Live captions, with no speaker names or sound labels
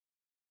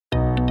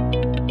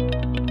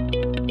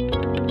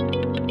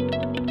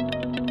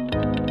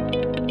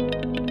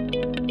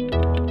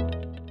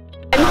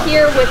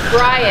with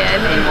Brian,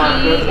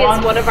 and he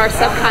is one of our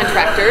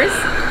subcontractors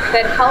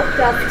that helped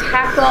us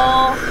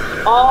tackle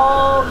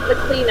all the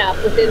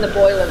cleanup within the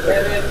boiler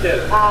room.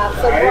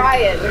 So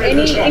Brian,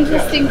 any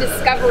interesting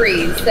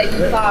discoveries that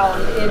you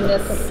found in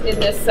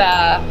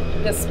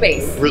this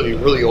space?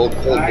 Really old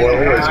coal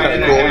boiler. It's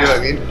kind of cool, you know what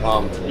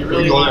I mean? You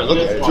really want to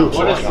look at it too.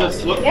 What does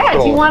this look like?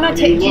 Yeah, do you want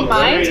to take, do you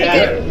mind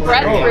taking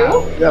Brett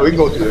through? Yeah, we can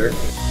go through there.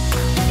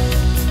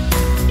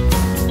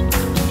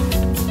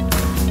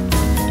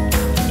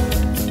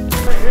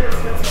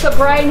 So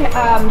Brian,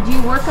 do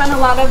you work on a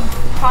lot of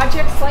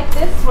projects like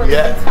this where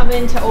you come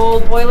into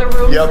old boiler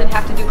rooms and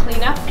have to do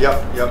cleanup?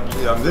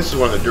 Yep. This is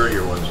one of the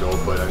dirtier ones though,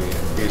 but I mean,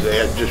 they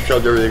had just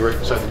shoved everything right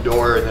inside the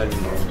door and then,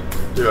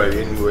 you know what I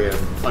mean, we had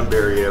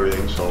unburied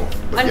everything, so.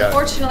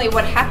 Unfortunately,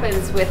 what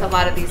happens with a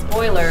lot of these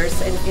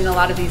boilers and in a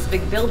lot of these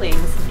big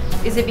buildings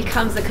is it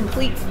becomes a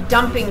complete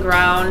dumping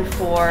ground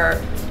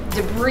for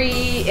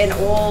debris and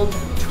old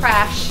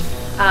trash,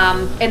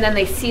 and then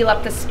they seal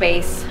up the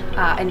space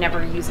and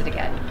never use it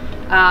again.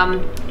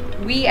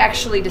 We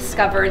actually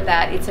discovered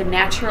that it's a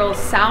natural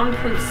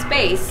soundproof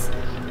space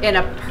in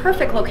a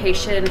perfect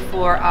location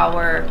for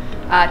our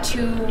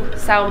 2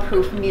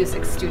 soundproof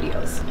music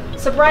studios.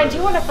 So Brian, do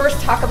you want to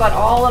first talk about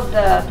all of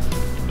the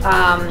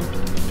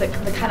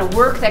kind of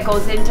work that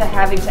goes into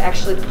having to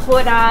actually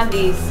put on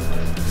these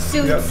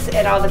suits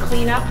and all the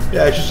cleanup?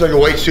 Yeah, it's just like a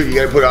white suit you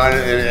got to put on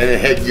and a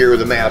headgear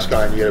with a mask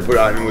on. You got to put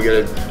on, and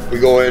we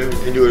go in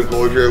and do an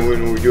enclosure, and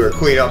when we do our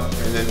cleanup,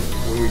 and then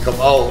when we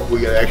come out, we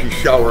got to actually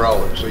shower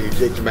out. So you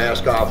take the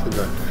mask off and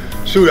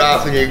the suit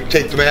off, and you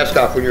take the mask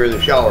off when you're in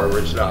the shower,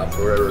 rinse it off,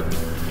 or whatever.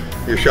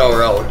 You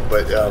shower out,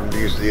 but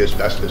use the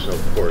asbestos,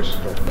 of course.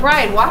 So.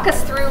 Brian, walk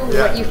us through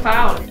what you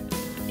found.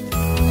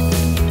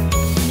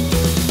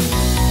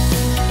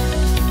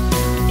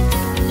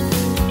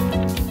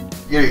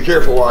 You gotta be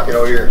careful walking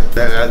out here.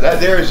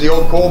 That there is the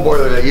old coal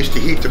boiler that used to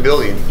heat the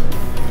building.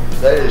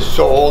 That is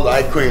so old,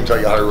 I couldn't even tell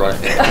you how to run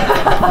it.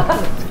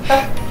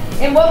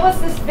 And what was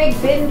this big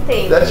bin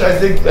thing? I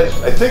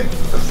think,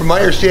 from my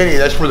understanding,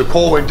 that's where the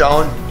coal went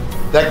down.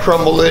 That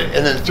crumbled it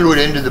and then threw it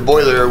into the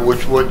boiler,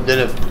 which would then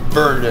it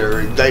burned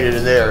or ignited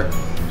in there,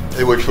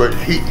 which would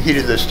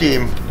heated the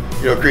steam.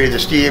 You know, created the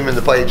steam in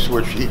the pipes,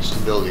 which heats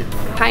the building.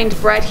 Behind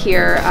Brett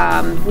here,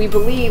 we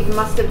believe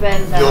must have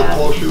been the old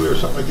coal chute or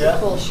something like that.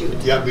 Coal chute.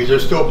 Yeah, because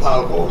there's still a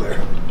pile of coal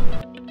there.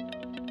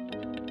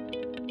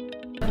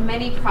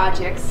 Many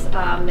projects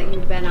that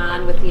you've been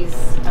on with these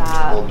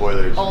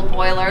old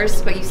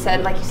boilers, but you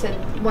said,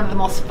 one of the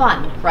most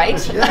fun,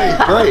 right?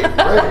 Yeah, right.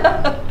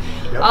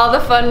 Yep. All the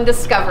fun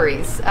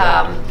discoveries.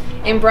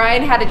 And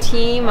Brian had a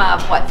team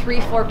of what,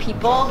 3-4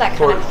 people that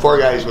kind of 4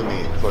 guys with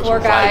me. 4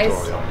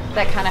 guys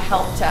that kind of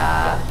helped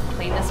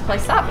clean this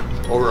place up.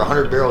 Over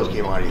 100 barrels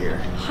came out of here.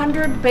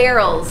 100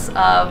 barrels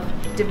of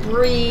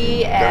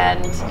debris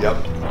and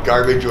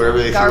garbage, whatever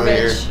they threw in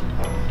here.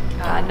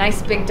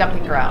 Nice big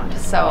dumping ground.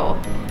 So,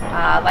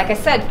 like I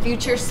said,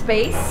 future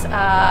space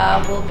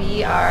will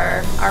be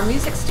our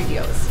music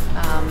studios.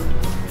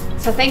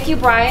 So thank you,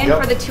 Brian,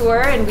 for the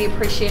tour, and we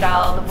appreciate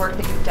all the work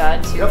that you've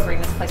done to bring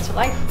this place to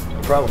life.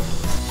 No problem.